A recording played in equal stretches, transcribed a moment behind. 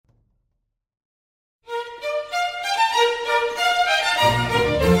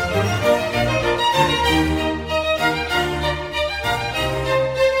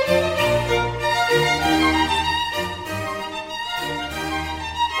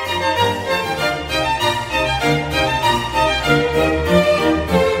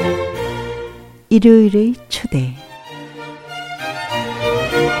일요일의 초대.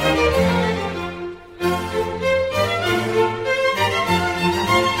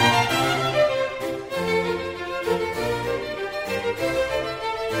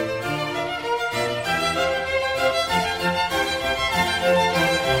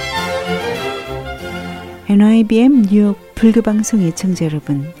 NYBM 뉴욕 불교방송 애청자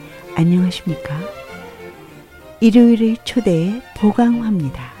여러분, 안녕하십니까? 일요일의 초대의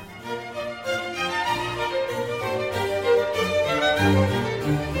보강화입니다.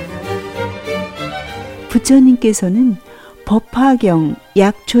 부처님께서는 법화경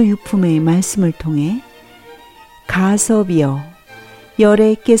약초유품의 말씀을 통해 가섭이여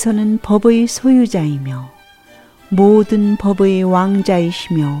열애께서는 법의 소유자이며 모든 법의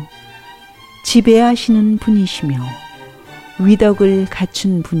왕자이시며 지배하시는 분이시며 위덕을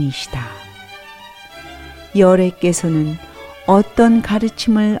갖춘 분이시다. 열애께서는 어떤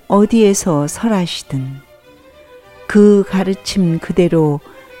가르침을 어디에서 설하시든 그 가르침 그대로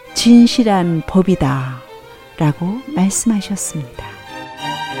진실한 법이다 라고 말씀하셨습니다.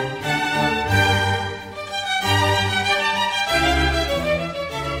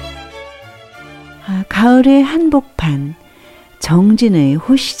 가을의 한복판 정진의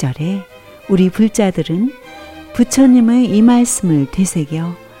호시절에 우리 불자들은 부처님의 이 말씀을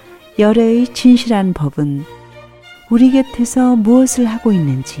되새겨 열애의 진실한 법은 우리 곁에서 무엇을 하고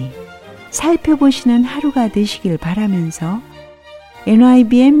있는지 살펴보시는 하루가 되시길 바라면서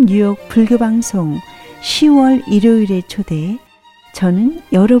NYBM 뉴욕 불교방송 10월 일요일의 초대에 저는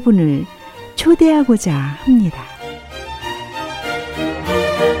여러분을 초대하고자 합니다.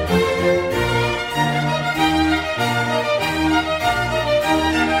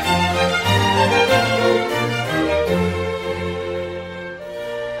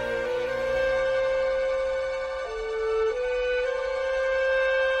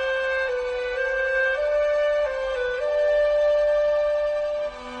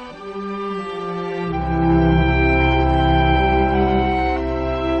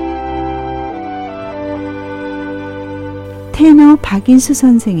 테너 박인수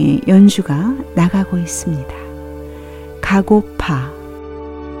선생의 연주가 나가고 있습니다. 가고파.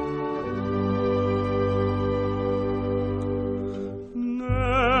 내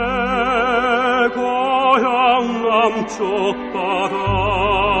고향 남쪽 바다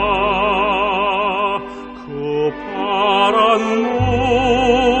그 파란 물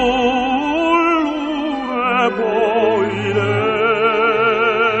눈에 보이네.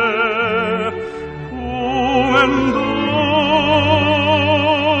 꿈엔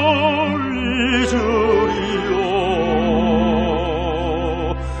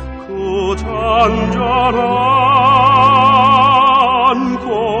잔잔한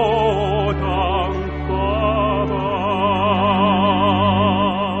고향바다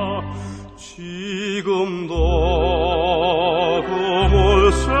지금도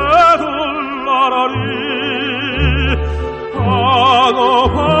그물새들 나란히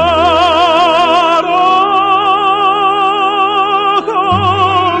가고파라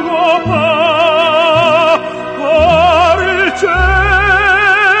가고파 어릴째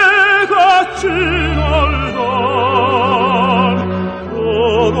같이 놀던 그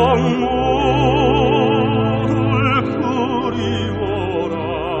동물을 그리워라.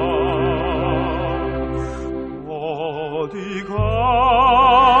 어디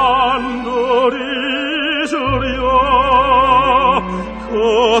간들이 저리여 그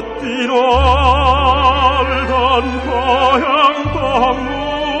뛰놀던 고향 동무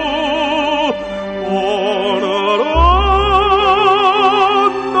오늘은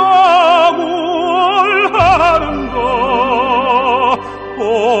보고파라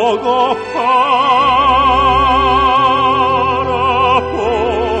보고파.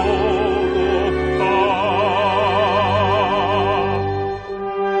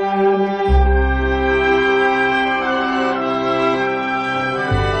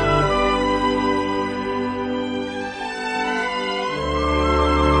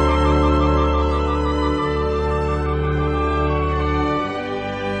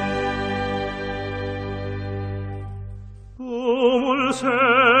 꿈을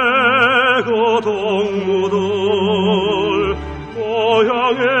새고 동무들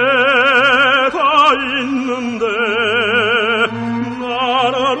고향에 다 있는데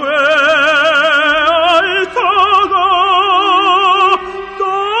나는 왜 아이타가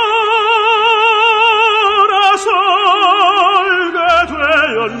떠나설게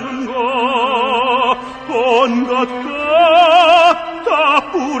되었는가. 온갖 것 다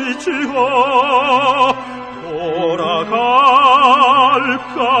뿌리치고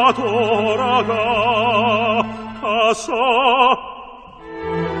돌아가 가서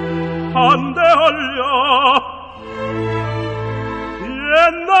반대하려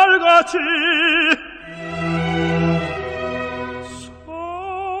옛날같이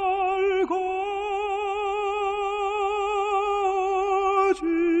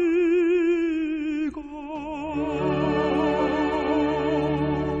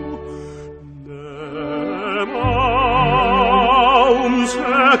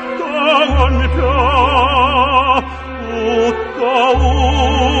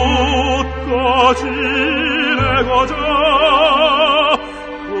웃고 지내고자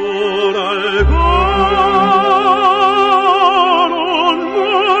그날과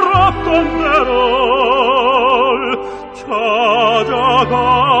눈물 없던 대를 찾아가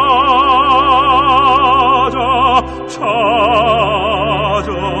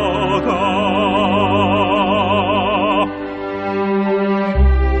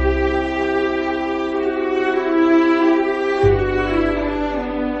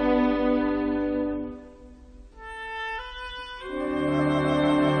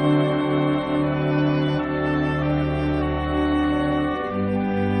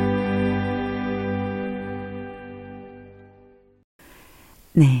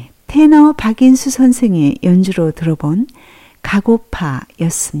네, 테너 박인수 선생의 연주로 들어본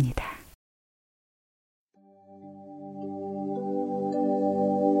가고파였습니다.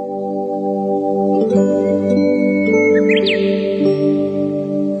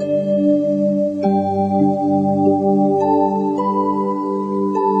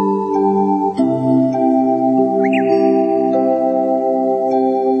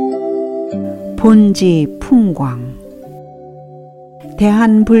 본지 풍광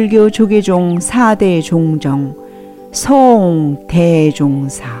대한불교 조계종 4대 종정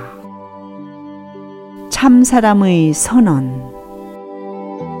서옹대종사 참사람의 선언.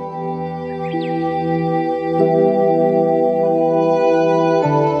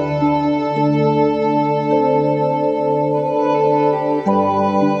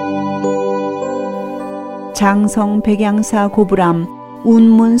 장성 백양사 고불암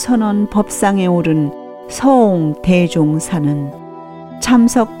운문선언 법상에 오른 서옹대종사는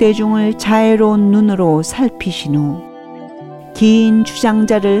참석대중을 자애로운 눈으로 살피신 후 긴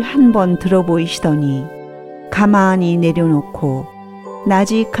주장자를 한 번 들어보이시더니 가만히 내려놓고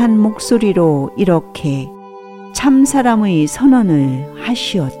나직한 목소리로 이렇게 참사람의 선언을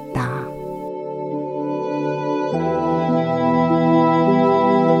하시었다.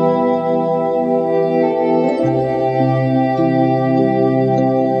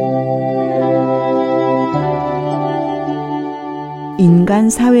 인간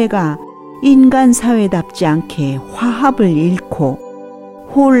사회가 인간 사회답지 않게 화합을 잃고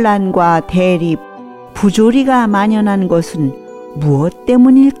혼란과 대립, 부조리가 만연한 것은 무엇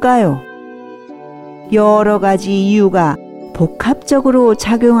때문일까요? 여러 가지 이유가 복합적으로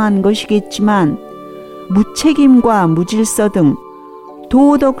작용한 것이겠지만 무책임과 무질서 등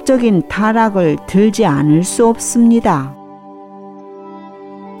도덕적인 타락을 들지 않을 수 없습니다.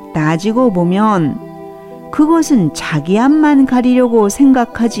 따지고 보면 그것은 자기 앞만 가리려고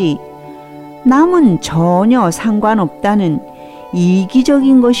생각하지 남은 전혀 상관없다는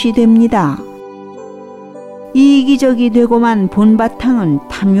이기적인 것이 됩니다. 이기적이 되고만 본바탕은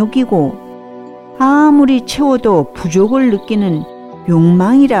탐욕이고 아무리 채워도 부족을 느끼는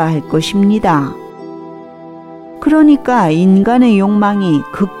욕망이라 할 것입니다. 그러니까 인간의 욕망이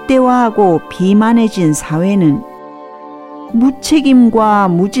극대화하고 비만해진 사회는 무책임과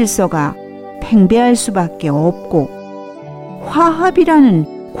무질서가 팽배할 수밖에 없고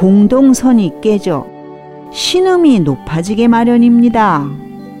화합이라는 공동선이 깨져 신음이 높아지게 마련입니다.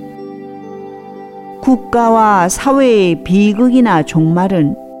 국가와 사회의 비극이나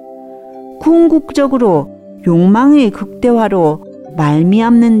종말은 궁극적으로 욕망의 극대화로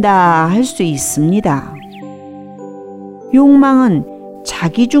말미암는다 할 수 있습니다. 욕망은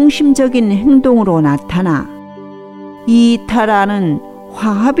자기중심적인 행동으로 나타나 이탈하는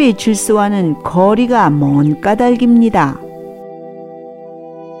화합의 질서와는 거리가 먼 까닭입니다.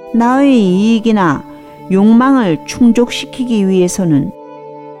 나의 이익이나 욕망을 충족시키기 위해서는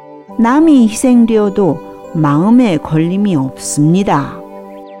남이 희생되어도 마음에 걸림이 없습니다.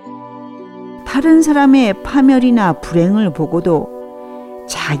 다른 사람의 파멸이나 불행을 보고도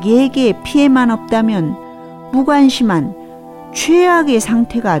자기에게 피해만 없다면 무관심한 최악의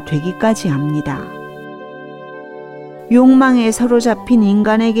상태가 되기까지 합니다. 욕망에 사로잡힌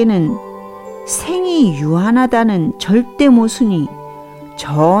인간에게는 생이 유한하다는 절대 모순이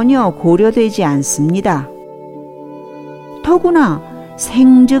전혀 고려되지 않습니다. 더구나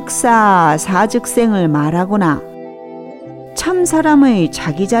생즉사 사즉생을 말하거나 참사람의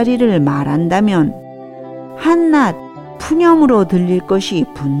자기 자리를 말한다면 한낱 푸념으로 들릴 것이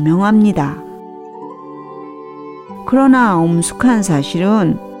분명합니다. 그러나 엄숙한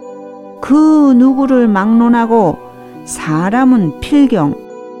사실은 그 누구를 막론하고 사람은 필경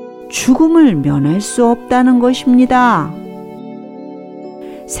죽음을 면할 수 없다는 것입니다.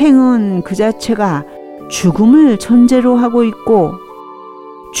 생은 그 자체가 죽음을 전제로 하고 있고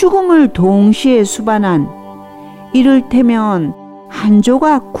죽음을 동시에 수반한 이를테면 한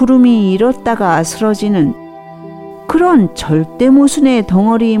조각 구름이 일었다가 쓰러지는 그런 절대 모순의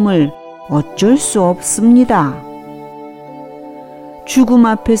덩어리임을 어쩔 수 없습니다. 죽음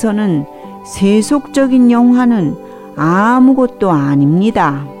앞에서는 세속적인 영화는 아무것도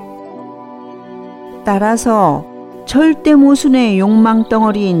아닙니다. 따라서 절대 모순의 욕망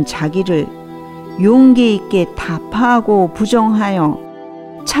덩어리인 자기를 용기 있게 타파하고 부정하여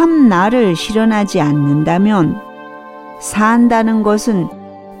참 나를 실현하지 않는다면 산다는 것은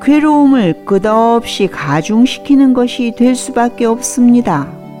괴로움을 끝없이 가중시키는 것이 될 수밖에 없습니다.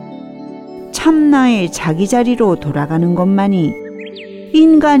 참나의 자기 자리로 돌아가는 것만이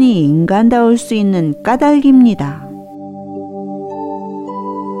인간이 인간다울 수 있는 까닭입니다.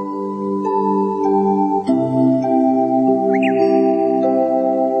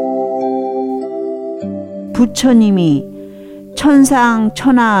 부처님이 천상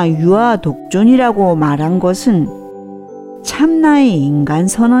천하 유아 독존이라고 말한 것은 참나의 인간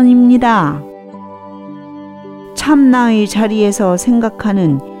선언입니다. 참나의 자리에서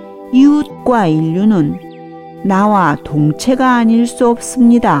생각하는 이웃과 인류는 나와 동체가 아닐 수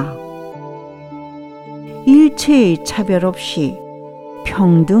없습니다. 일체의 차별 없이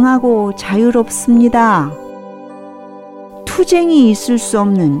평등하고 자유롭습니다. 투쟁이 있을 수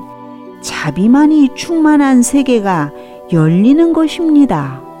없는 자비만이 충만한 세계가 열리는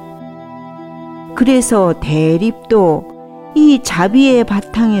것입니다. 그래서 대립도 이 자비의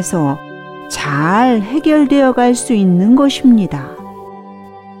바탕에서 잘 해결되어 갈 수 있는 것입니다.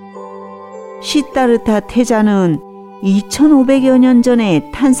 시다르타 태자는 2500여 년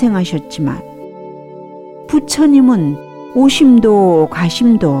전에 탄생하셨지만 부처님은 오심도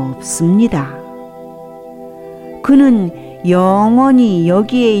가심도 없습니다. 그는 영원히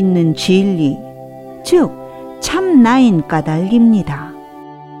여기에 있는 진리, 즉 참나인 까닭입니다.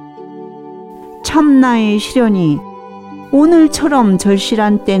 참나의 실현이 오늘처럼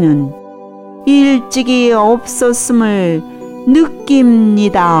절실한 때는 일찍이 없었음을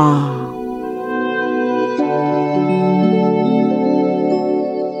느낍니다.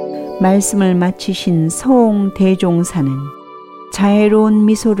 말씀을 마치신 서옹대종사는 자애로운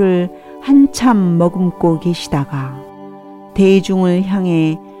미소를 한참 머금고 계시다가 대중을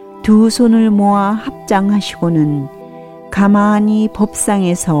향해 두 손을 모아 합장하시고는 가만히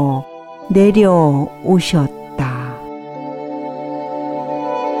법상에서 내려오셨다.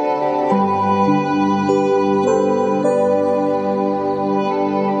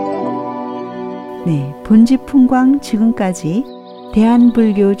 네, 본지풍광 지금까지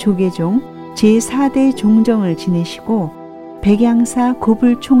대한불교 조계종 제4대 종정을 지내시고 백양사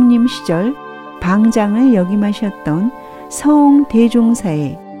고불총림 시절 방장을 역임하셨던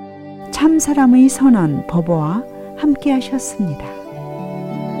서옹대종사의 참사람의 선언 법어와 함께 하셨습니다.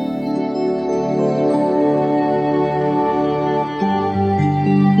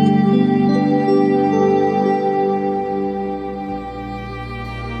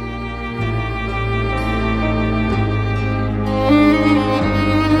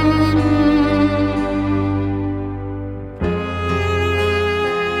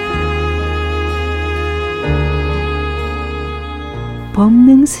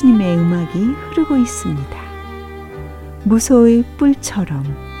 법능 스님의 음악이 흐르고 있습니다. 무소의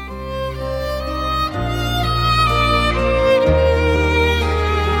뿔처럼.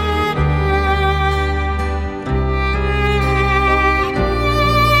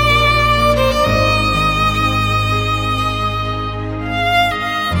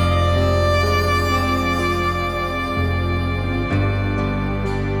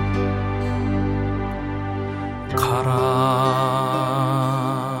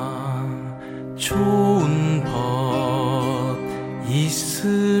 좋은 법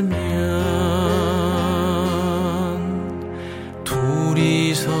있으면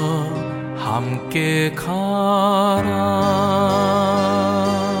둘이서 함께 가라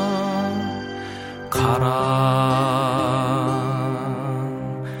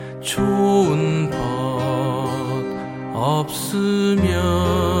좋은 법 없으면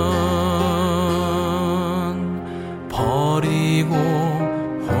버리고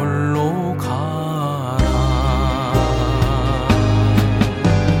홀로 가라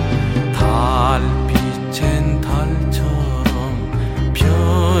달빛엔 달처럼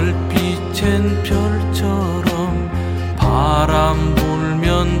별빛엔 별처럼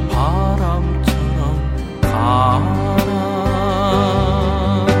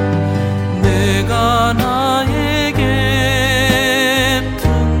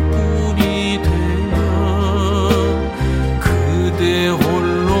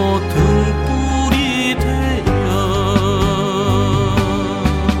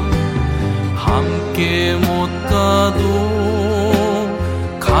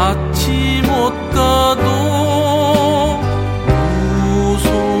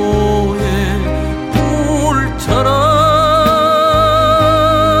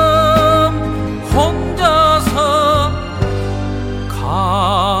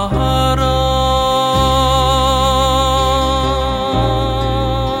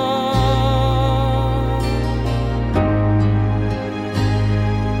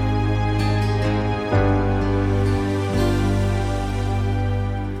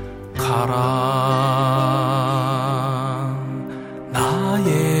가라.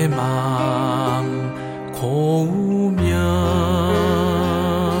 나의 맘 고우면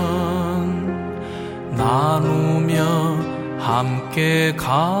나누며 함께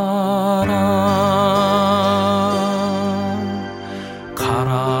가라.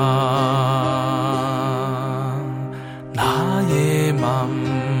 가라. 나의 맘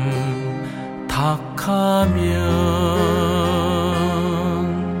탁하면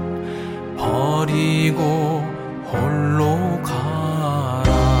버리고 홀로 가라.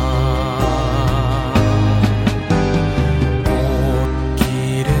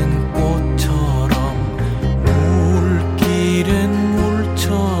 꽃길엔 꽃처럼 물길엔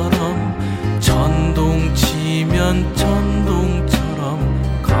물처럼 전동치면 전동처럼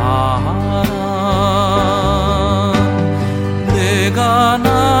가라. 내가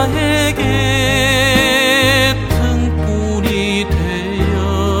나에게 등불이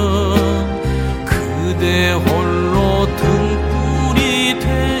되어 그대 홀로 등불이 되어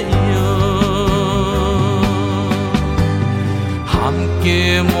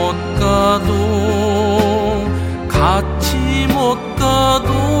함께 못 가도 같이 못 가도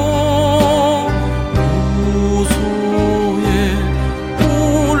우소의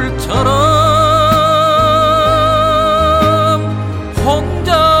꿀처럼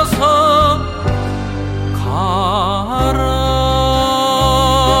혼자서 가라.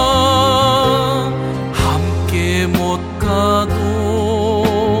 함께 못 가도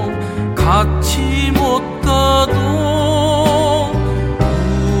같이 못 가도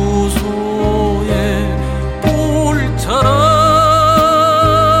우소의 꿀처럼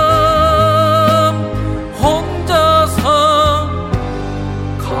혼자서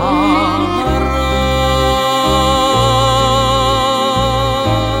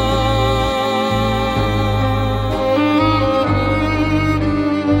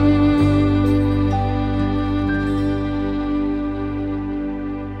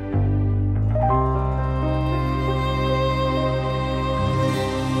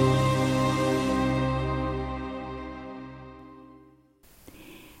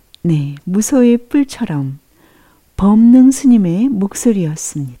네, 무소의 뿔처럼 범능 스님의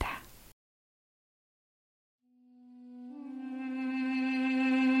목소리였습니다.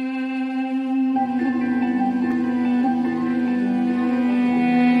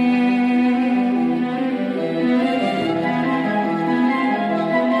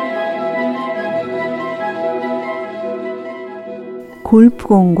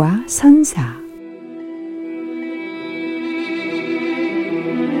 골프공과 선사.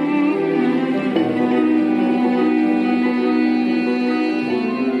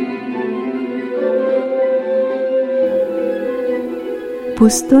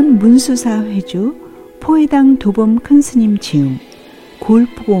 보스턴 문수사 회주 포회당 도범 큰스님 지음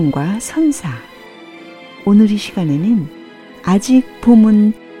골프공과 선사. 오늘 이 시간에는 아직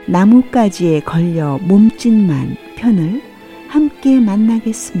봄은 나뭇가지에 걸려 몸짓만 편을 함께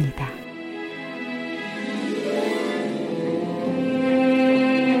만나겠습니다.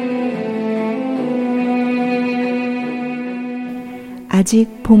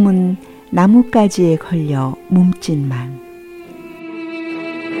 아직 봄은 나뭇가지에 걸려 몸짓만.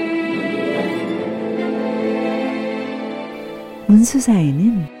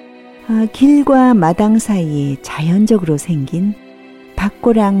 문수사에는 길과 마당 사이에 자연적으로 생긴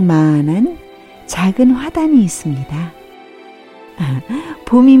밭고랑만한 작은 화단이 있습니다.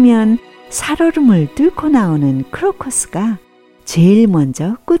 봄이면 살얼음을 뚫고 나오는 크로커스가 제일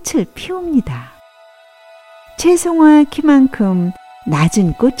먼저 꽃을 피웁니다. 채송화 키만큼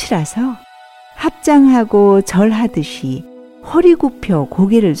낮은 꽃이라서 합장하고 절하듯이 허리 굽혀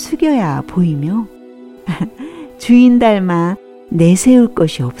고개를 숙여야 보이며 주인 닮아 내세울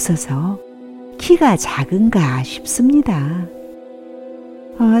것이 없어서 키가 작은가 싶습니다.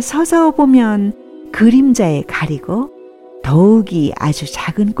 서서 보면 그림자에 가리고 더욱이 아주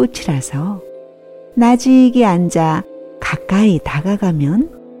작은 꽃이라서 나직이 앉아 가까이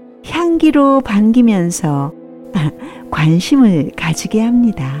다가가면 향기로 반기면서 관심을 가지게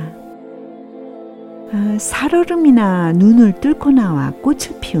합니다. 살얼음이나 눈을 뚫고 나와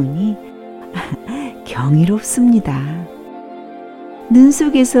꽃을 피우니 경이롭습니다. 눈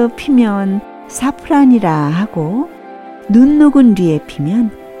속에서 피면 사프란이라 하고 눈 녹은 뒤에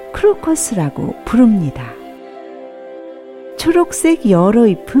피면 크로커스라고 부릅니다. 초록색 여러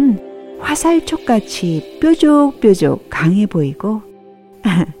잎은 화살촉같이 뾰족뾰족 강해 보이고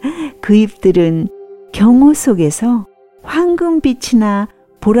그 잎들은 경호 속에서 황금빛이나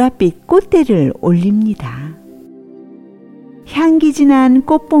보랏빛 꽃대를 올립니다. 향기 진한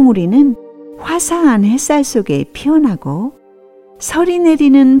꽃봉우리는 화사한 햇살 속에 피어나고 설이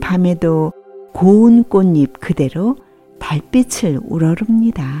내리는 밤에도 고운 꽃잎 그대로 달빛을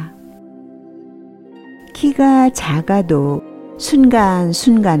우러릅니다. 키가 작아도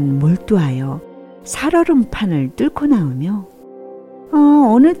순간순간 몰두하여 살얼음판을 뚫고 나오며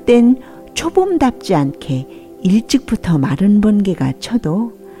어느 땐 초봄답지 않게 일찍부터 마른 번개가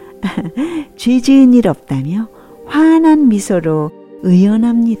쳐도 죄 지은 일 없다며 환한 미소로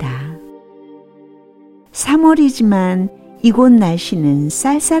의연합니다. 3월이지만 이곳 날씨는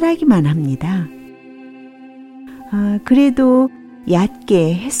쌀쌀하기만 합니다. 그래도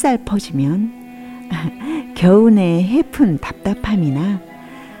얕게 햇살 퍼지면 겨우내 해픈 답답함이나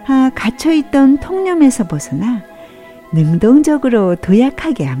갇혀있던 통념에서 벗어나 능동적으로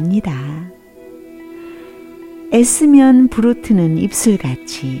도약하게 합니다. 애쓰면 부르트는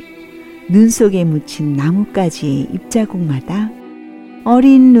입술같이 눈 속에 묻힌 나뭇가지의 입자국마다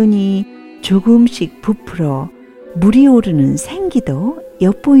어린 눈이 조금씩 부풀어 물이 오르는 생기도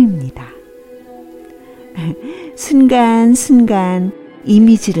엿보입니다. 순간순간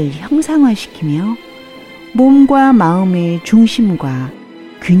이미지를 형상화시키며 몸과 마음의 중심과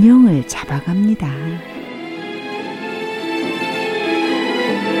균형을 잡아갑니다.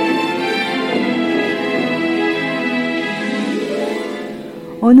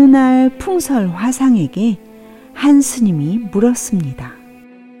 어느 날 풍설 화상에게 한 스님이 물었습니다.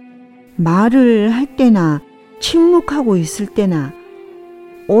 말을 할 때나 침묵하고 있을 때나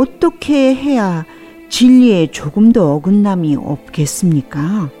어떻게 해야 진리에 조금도 어긋남이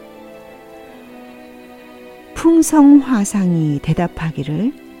없겠습니까? 풍성화상이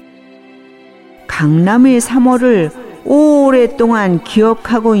대답하기를 강남의 3월을 오랫동안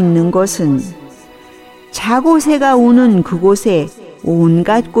기억하고 있는 것은 자고새가 우는 그곳에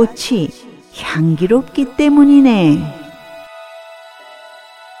온갖 꽃이 향기롭기 때문이네.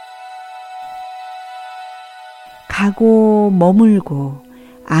 가고 머물고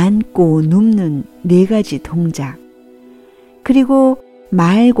앉고 눕는 4가지 동작, 그리고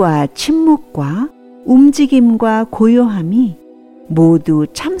말과 침묵과 움직임과 고요함이 모두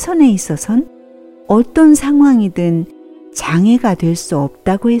참선에 있어선 어떤 상황이든 장애가 될 수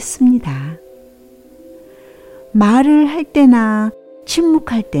없다고 했습니다. 말을 할 때나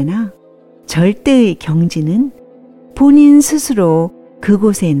침묵할 때나 절대의 경지는 본인 스스로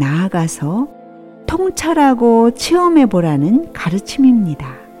그곳에 나아가서 통찰하고 체험해보라는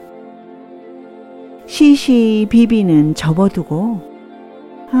가르침입니다. 시시비비는 접어두고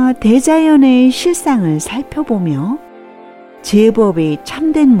대자연의 실상을 살펴보며 제법의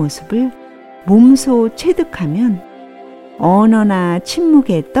참된 모습을 몸소 체득하면 언어나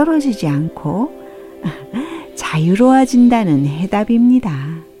침묵에 떨어지지 않고 자유로워진다는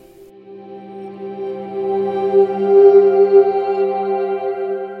해답입니다.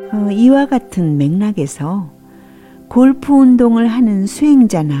 이와 같은 맥락에서 골프 운동을 하는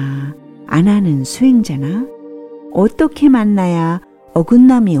수행자나 안 하는 수행자나 어떻게 만나야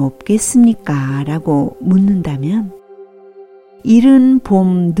어긋남이 없겠습니까? 라고 묻는다면 이른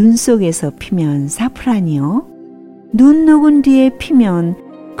봄 눈 속에서 피면 사프란이요, 눈 녹은 뒤에 피면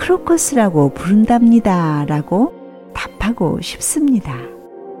크로커스라고 부른답니다. 라고 답하고 싶습니다.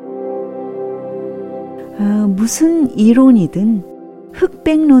 무슨 이론이든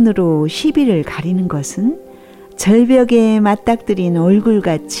흑백론으로 시비를 가리는 것은 절벽에 맞닥뜨린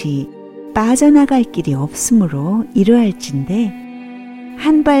얼굴같이 빠져나갈 길이 없으므로 이러할진데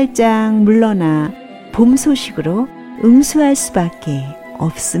한 발짝 물러나 봄 소식으로 응수할 수밖에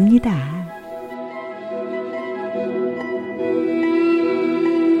없습니다.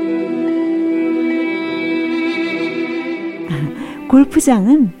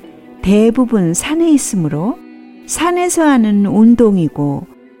 골프장은 대부분 산에 있으므로 산에서 하는 운동이고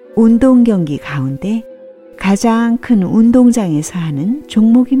운동 경기 가운데 가장 큰 운동장에서 하는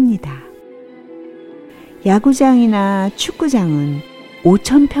종목입니다. 야구장이나 축구장은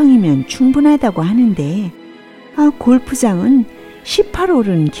 5,000평이면 충분하다고 하는데 골프장은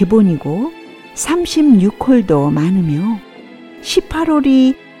 18홀은 기본이고 36홀도 많으며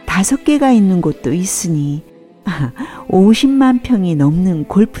 18홀이 5개가 있는 곳도 있으니 50만 평이 넘는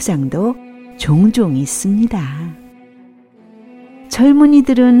골프장도 종종 있습니다.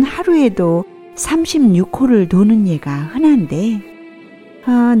 젊은이들은 하루에도 36홀을 도는 예가 흔한데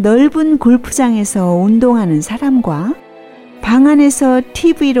넓은 골프장에서 운동하는 사람과 방 안에서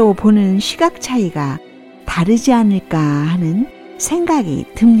TV로 보는 시각 차이가 다르지 않을까 하는 생각이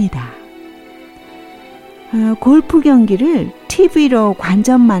듭니다. 골프 경기를 TV로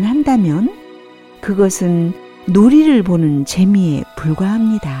관전만 한다면 그것은 놀이를 보는 재미에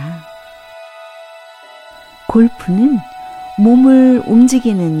불과합니다. 골프는 몸을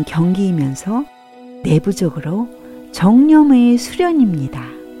움직이는 경기이면서 내부적으로 정념의 수련입니다.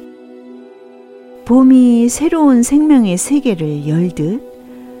 봄이 새로운 생명의 세계를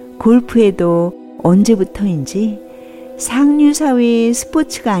열듯 골프에도 언제부터인지 상류사회의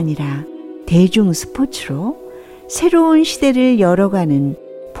스포츠가 아니라 대중 스포츠로 새로운 시대를 열어가는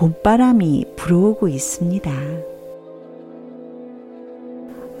봄바람이 불어오고 있습니다.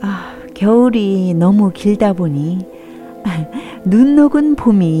 겨울이 너무 길다 보니 눈 녹은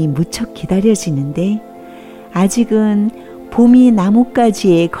봄이 무척 기다려지는데 아직은 봄이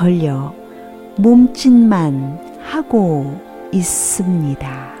나뭇가지에 걸려 몸짓만 하고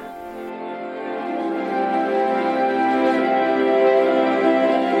있습니다.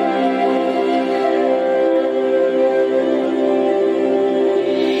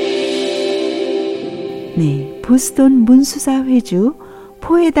 네, 보스턴 문수사 회주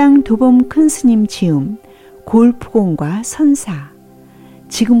포회당 도범 큰스님 지음 골프공과 선사.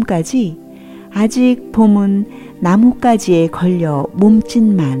 지금까지 아직 봄은 나뭇가지에 걸려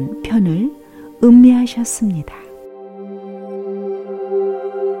몸짓만 편을 음미하셨습니다.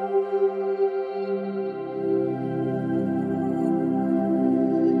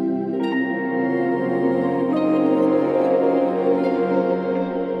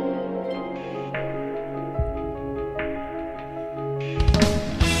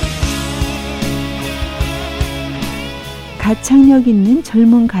 가창력 있는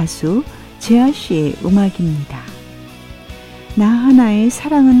젊은 가수 재하 씨의 음악입니다. 나 하나의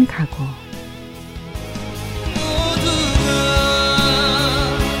사랑은 가고.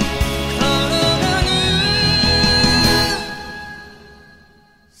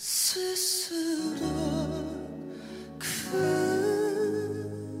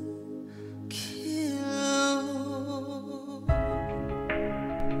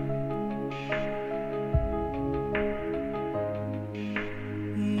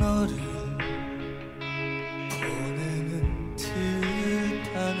 너를 보내는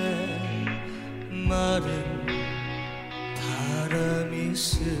듯하네. 마른 바람이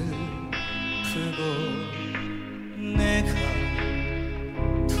슬프고 내가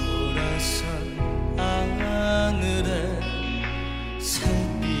돌아선 하늘에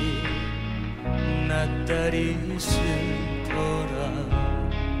살빛 낯달이 슬퍼라.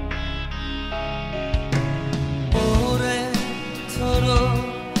 오래도록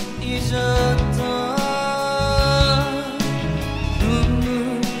잊었던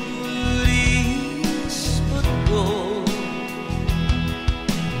눈물이 쏟고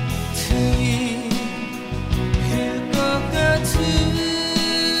등이 필 것 같은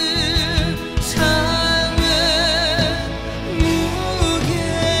삶의 무게여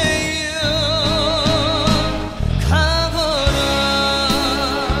가거라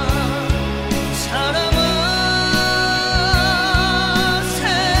사람아.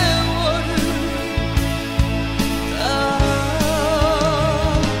 세월을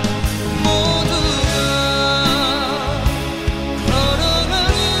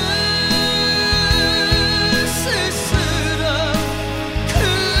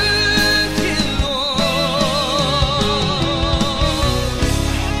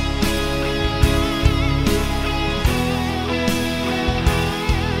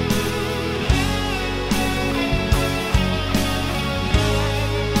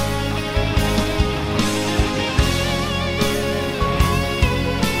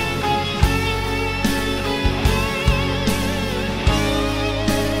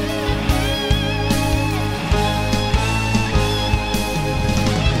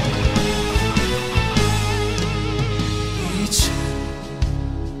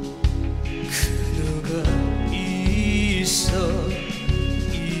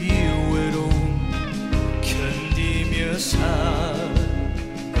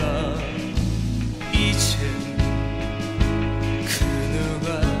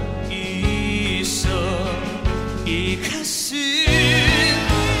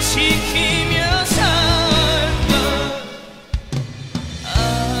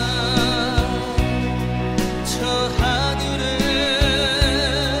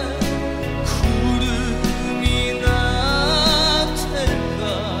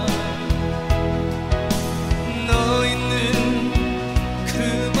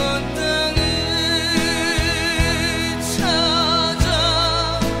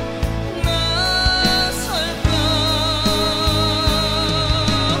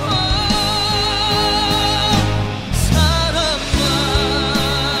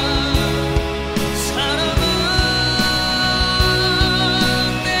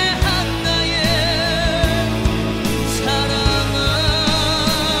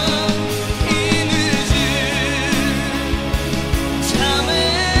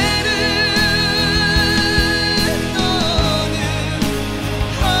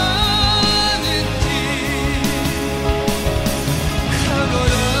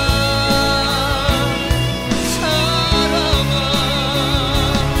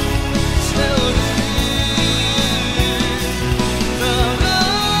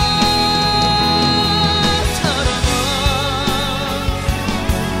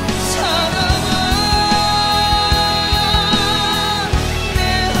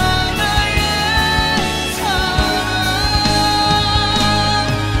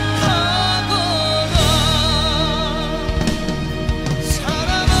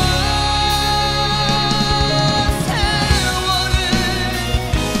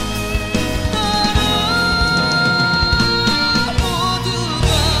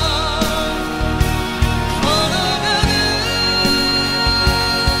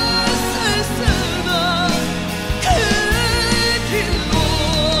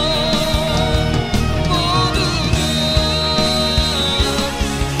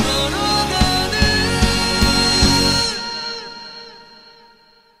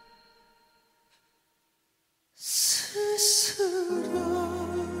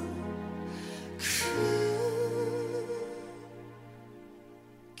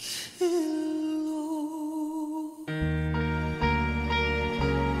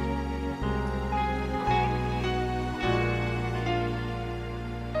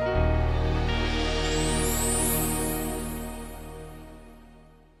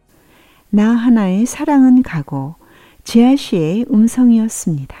나 하나의 사랑은 가고 지아 씨의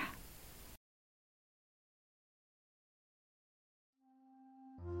음성이었습니다.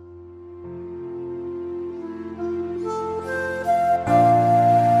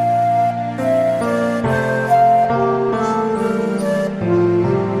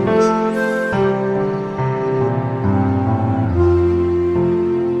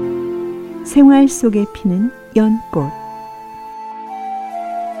 생활 속에 피는 연꽃.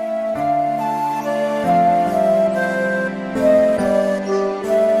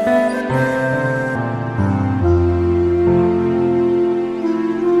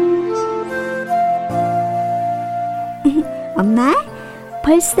 엄마,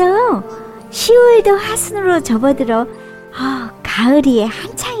 벌써 10월도 하순으로 접어들어 가을이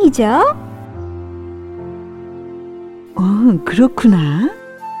한창이죠? 그렇구나.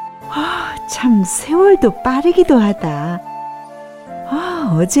 참 세월도 빠르기도 하다.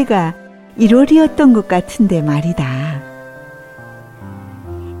 어제가 1월이었던 것 같은데 말이다.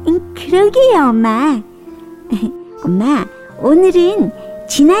 그러게요, 엄마. 엄마, 오늘은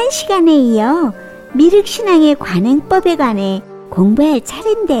지난 시간에 이어 미륵신앙의 관행법에 관해 공부할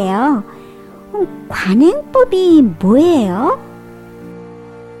차례인데요. 관행법이 뭐예요?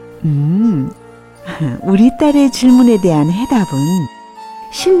 우리 딸의 질문에 대한 해답은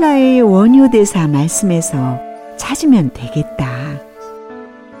신라의 원효대사 말씀에서 찾으면 되겠다.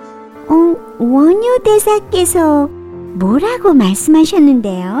 원효대사께서 뭐라고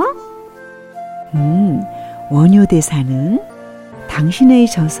말씀하셨는데요? 원효대사는 당신의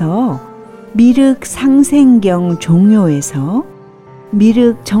저서 미륵상생경 종요에서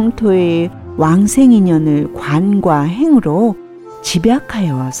미륵 정토의 왕생인연을 관과 행으로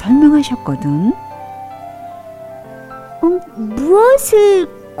집약하여 설명하셨거든. 무엇을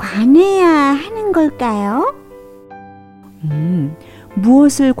관해야 하는 걸까요?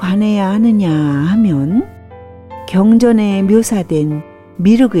 무엇을 관해야 하느냐 하면 경전에 묘사된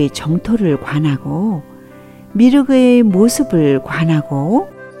미륵의 정토를 관하고 미륵의 모습을 관하고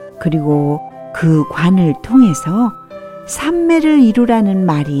그리고 그 관을 통해서 삼매를 이루라는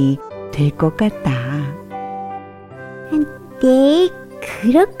말이 될 것 같다. 네,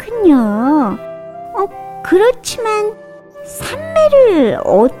 그렇군요. 그렇지만 삼매를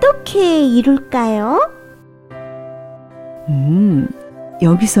어떻게 이룰까요?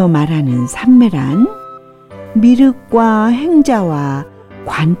 여기서 말하는 삼매란 미륵과 행자와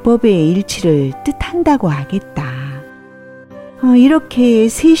관법의 일치를 뜻한다고 하겠다. 이렇게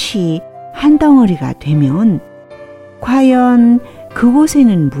셋이 한 덩어리가 되면 과연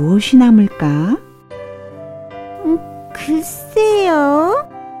그곳에는 무엇이 남을까? 글쎄요.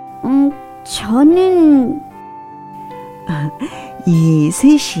 저는 이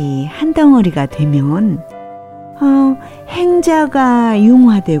셋이 한 덩어리가 되면 행자가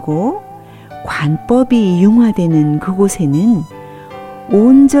융화되고 관법이 융화되는 그곳에는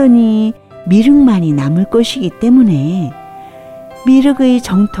온전히 미륵만이 남을 것이기 때문에 미륵의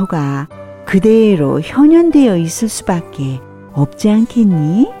정토가 그대로 현현되어 있을 수밖에 없지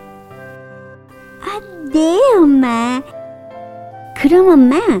않겠니? 네, 엄마. 그럼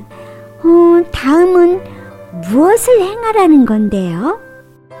엄마, 다음은 무엇을 행하라는 건데요?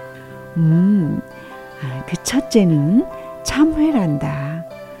 그 첫째는 참회란다.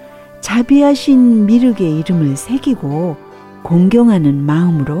 자비하신 미륵의 이름을 새기고 공경하는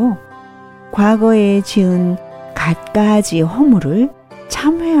마음으로 과거에 지은 갖가지 허물을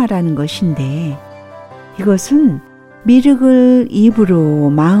참회하라는 것인데 이것은 미륵을 입으로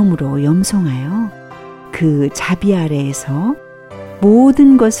마음으로 염송하여 그 자비 아래에서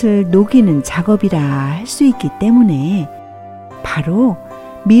모든 것을 녹이는 작업이라 할 수 있기 때문에 바로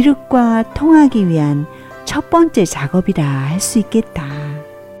미륵과 통하기 위한 첫 번째 작업이라 할 수 있겠다.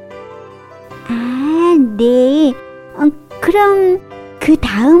 네. 그럼 그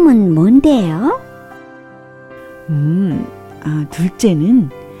다음은 뭔데요? 둘째는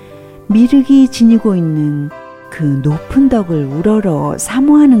미륵이 지니고 있는 그 높은 덕을 우러러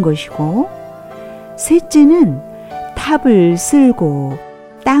사모하는 것이고 셋째는 탑을 쓸고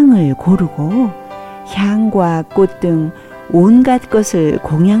땅을 고르고 향과 꽃 등 온갖 것을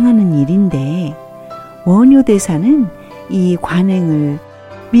공양하는 일인데 원효대사는 이 관행을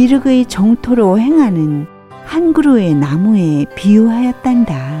미륵의 정토로 행하는 한 그루의 나무에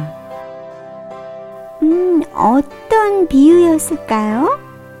비유하였단다. 어떤 비유였을까요?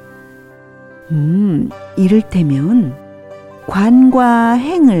 이를테면 관과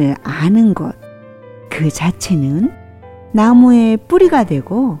행을 아는 것 그 자체는 나무의 뿌리가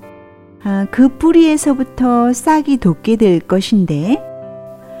되고 그 뿌리에서부터 싹이 돋게 될 것인데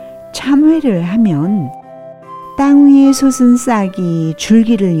참회를 하면 땅 위에 솟은 싹이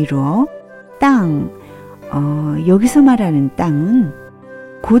줄기를 이루어 땅, 여기서 말하는 땅은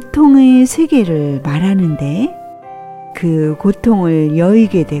고통의 세계를 말하는데 그 고통을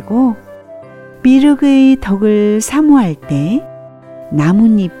여의게 되고 미륵의 덕을 사모할 때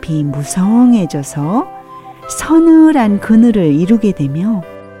나뭇잎이 무성해져서 서늘한 그늘을 이루게 되며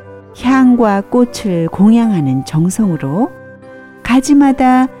향과 꽃을 공양하는 정성으로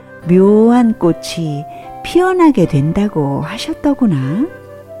가지마다 묘한 꽃이 피어나게 된다고 하셨더구나.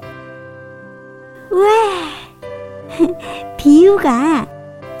 우와, 비유가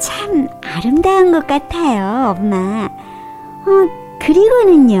참 아름다운 것 같아요, 엄마.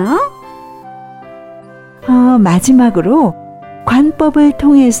 그리고는요? 마지막으로 관법을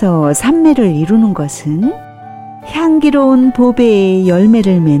통해서 삼매를 이루는 것은 향기로운 보배의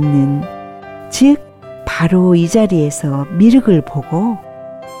열매를 맺는, 즉 바로 이 자리에서 미륵을 보고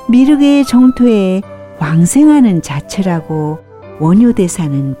미륵의 정토에 왕생하는 자체라고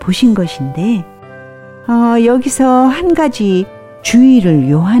원효대사는 보신 것인데, 여기서 한 가지 주의를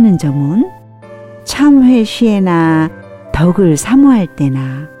요하는 점은 참회 시에나 덕을 사모할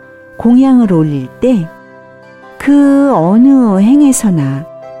때나 공양을 올릴 때 그 어느 행에서나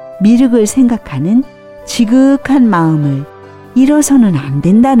미륵을 생각하는 지극한 마음을 잃어서는 안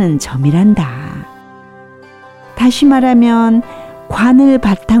된다는 점이란다. 다시 말하면 관을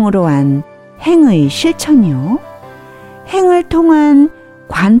바탕으로 한 행의 실천이요, 행을 통한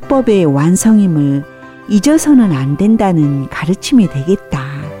관법의 완성임을 잊어서는 안 된다는 가르침이 되겠다.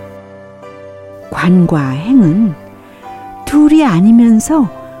 관과 행은 둘이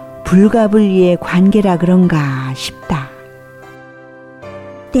아니면서 불가불리의 관계라 그런가 싶다.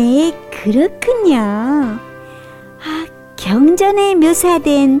 네, 그렇군요. 경전에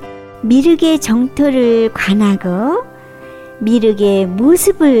묘사된 미륵의 정토를 관하고 미륵의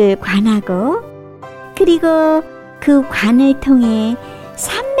모습을 관하고 그리고 그 관을 통해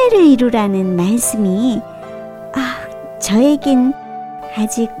삼매를 이루라는 말씀이 저에겐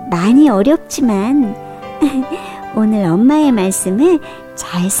아직 많이 어렵지만 오늘 엄마의 말씀을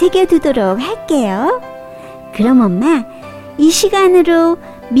잘 새겨두도록 할게요. 그럼 엄마, 이 시간으로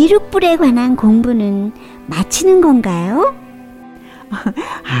미륵불에 관한 공부는 마치는 건가요?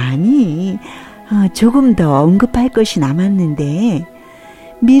 아니, 조금 더 언급할 것이 남았는데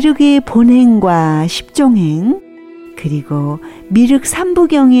미륵의 본행과 십종행 그리고 미륵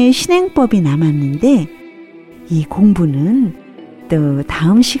삼부경의 신행법이 남았는데 이 공부는 또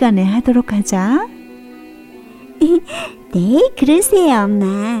다음 시간에 하도록 하자. 네, 그러세요,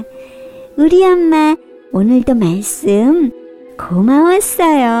 엄마. 우리 엄마 오늘도 말씀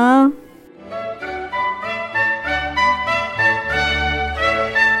고마웠어요.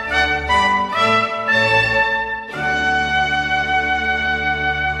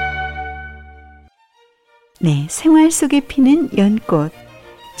 네, 생활 속에 피는 연꽃.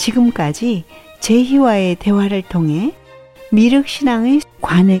 지금까지 제희와의 대화를 통해 미륵신앙의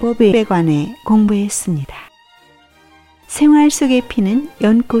관법에 관해 공부했습니다. 생활 속에 피는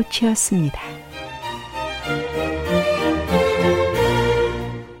연꽃이었습니다.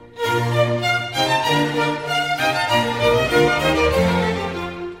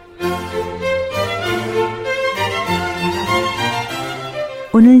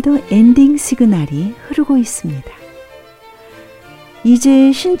 오늘도 엔딩 시그널이 흐르고 있습니다.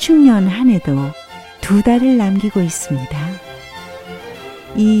 이제 신축년 한 해도 2달을 남기고 있습니다.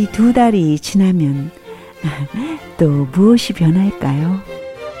 이 2달이 지나면 또 무엇이 변할까요?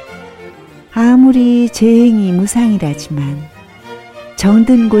 아무리 재행이 무상이라지만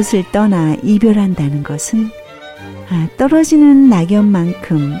정든 곳을 떠나 이별한다는 것은 떨어지는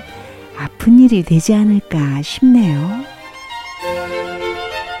낙엽만큼 아픈 일이 되지 않을까 싶네요.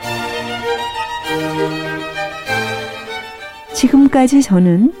 지금까지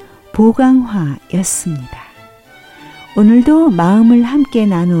저는 보강화였습니다. 오늘도 마음을 함께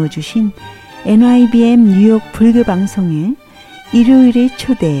나누어 주신 NYBM 뉴욕 불교방송의 일요일의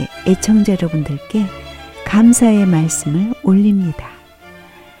초대 애청자 여러분들께 감사의 말씀을 올립니다.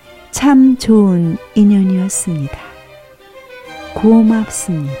 참 좋은 인연이었습니다.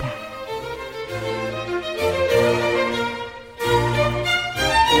 고맙습니다.